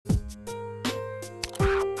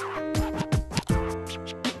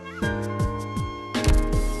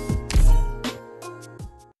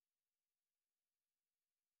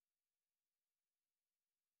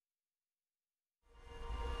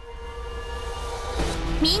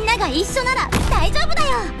みんなが一緒なら大丈夫だよ。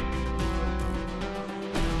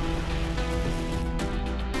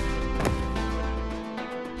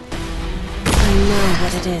I know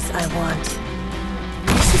what it is I want.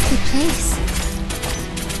 This is the place.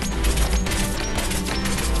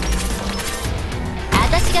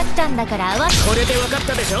 私が来たんだからこれで分かっ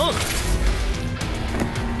たでしょ。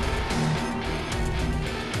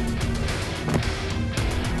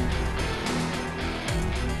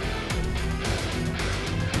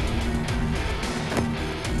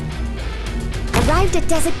Arrived at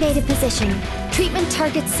designated position. Treatment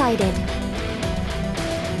target sighted.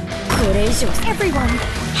 これ以上 Everyone,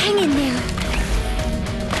 hang in there.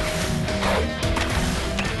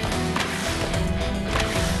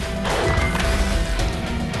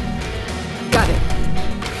 Got it.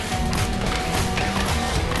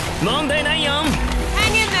 問題ないよ。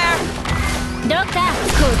 Hang in there. ドクター、こ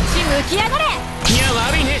っち向きやがれ。いや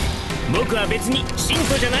悪いね。僕は別に信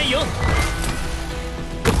徒じゃないよ。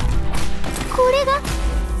これが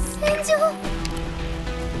戦場。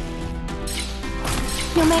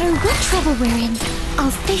No matter what trouble we're in,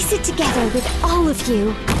 I'll face it together with all of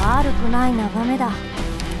you. 悪くない眺めだ。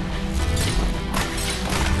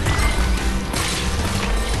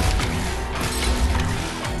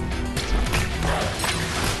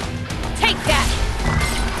Take that.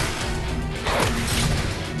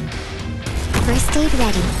 First aid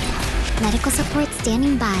ready. Medical support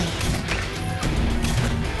standing by.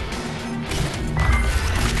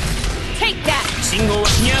 Take that. 信号は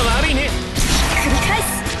いや悪いね。繰り返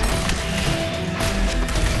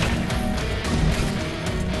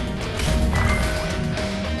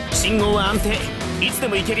す。信号は安定。いつで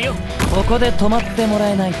も行けるよ。ここで止まってもら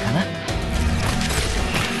えないかな。 Hang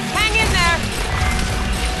in there.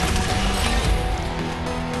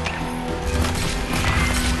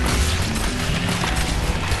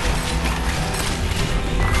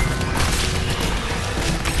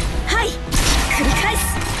 Hi. 繰り返す。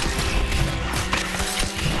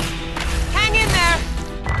Hang in there.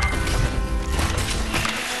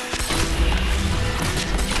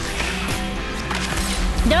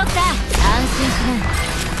 ドクター、安心しな。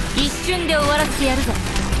一瞬で終わらせてやるぞ。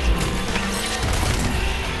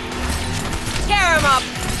Tear him up.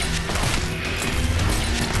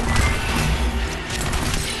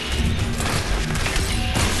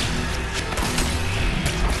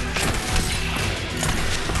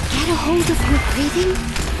 Get a hold of your breathing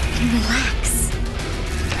and relax.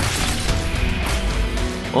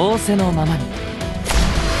 仰せのままに。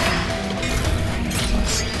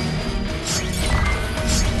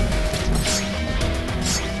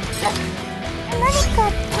何か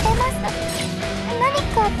取れます。何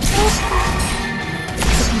かどうか。To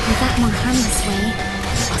prevent more harm this way,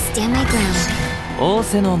 I'll stand my ground. 仰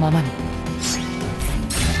せのままに。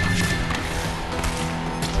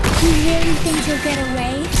 You really think you'll get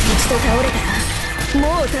away? 一度倒れたら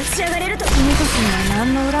もう立ち上がれると。君たちには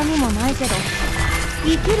何の恨みもないけど、生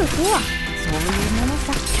きるとはそういうもの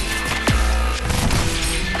さ。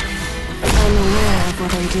I'm aware of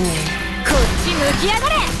what I'm doing. こっち向きやが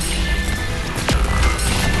れ。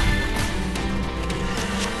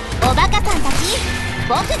おバカさんたち、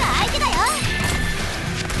僕が相手だよ。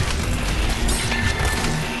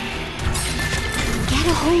Get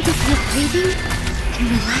a hold of your breathing and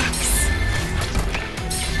relax.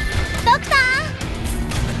 ドクター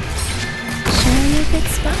Show you a good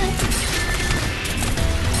spot.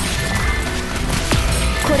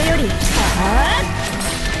 これより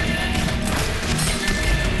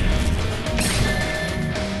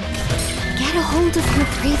Get a hold of your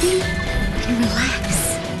breathing and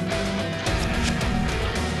relax.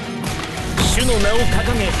 主の名を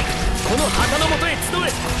掲げ、この旗の下へ集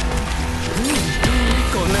え。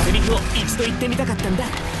こんなセリフを一度言ってみたかったんだ。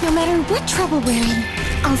 No matter what trouble we're in,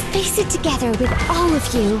 I'll face it together with all of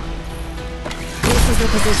you. This is the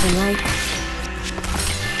position, right?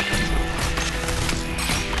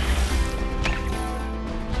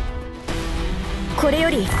 これよ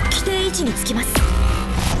り規定位置につきます。I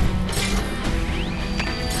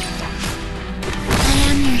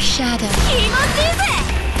am your shadow. 気持ちいいぜ。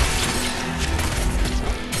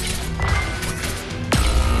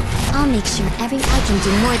I'll make sure I can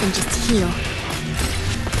do more than just heal.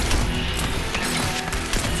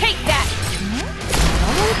 Take that.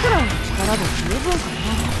 いくらの力で十分か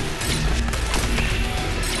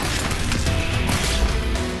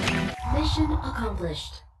な。 Mission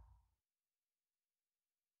accomplished.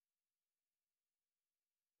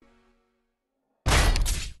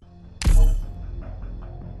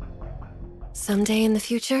 Someday in the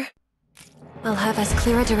future, I'll have as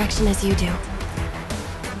clear a direction as you do.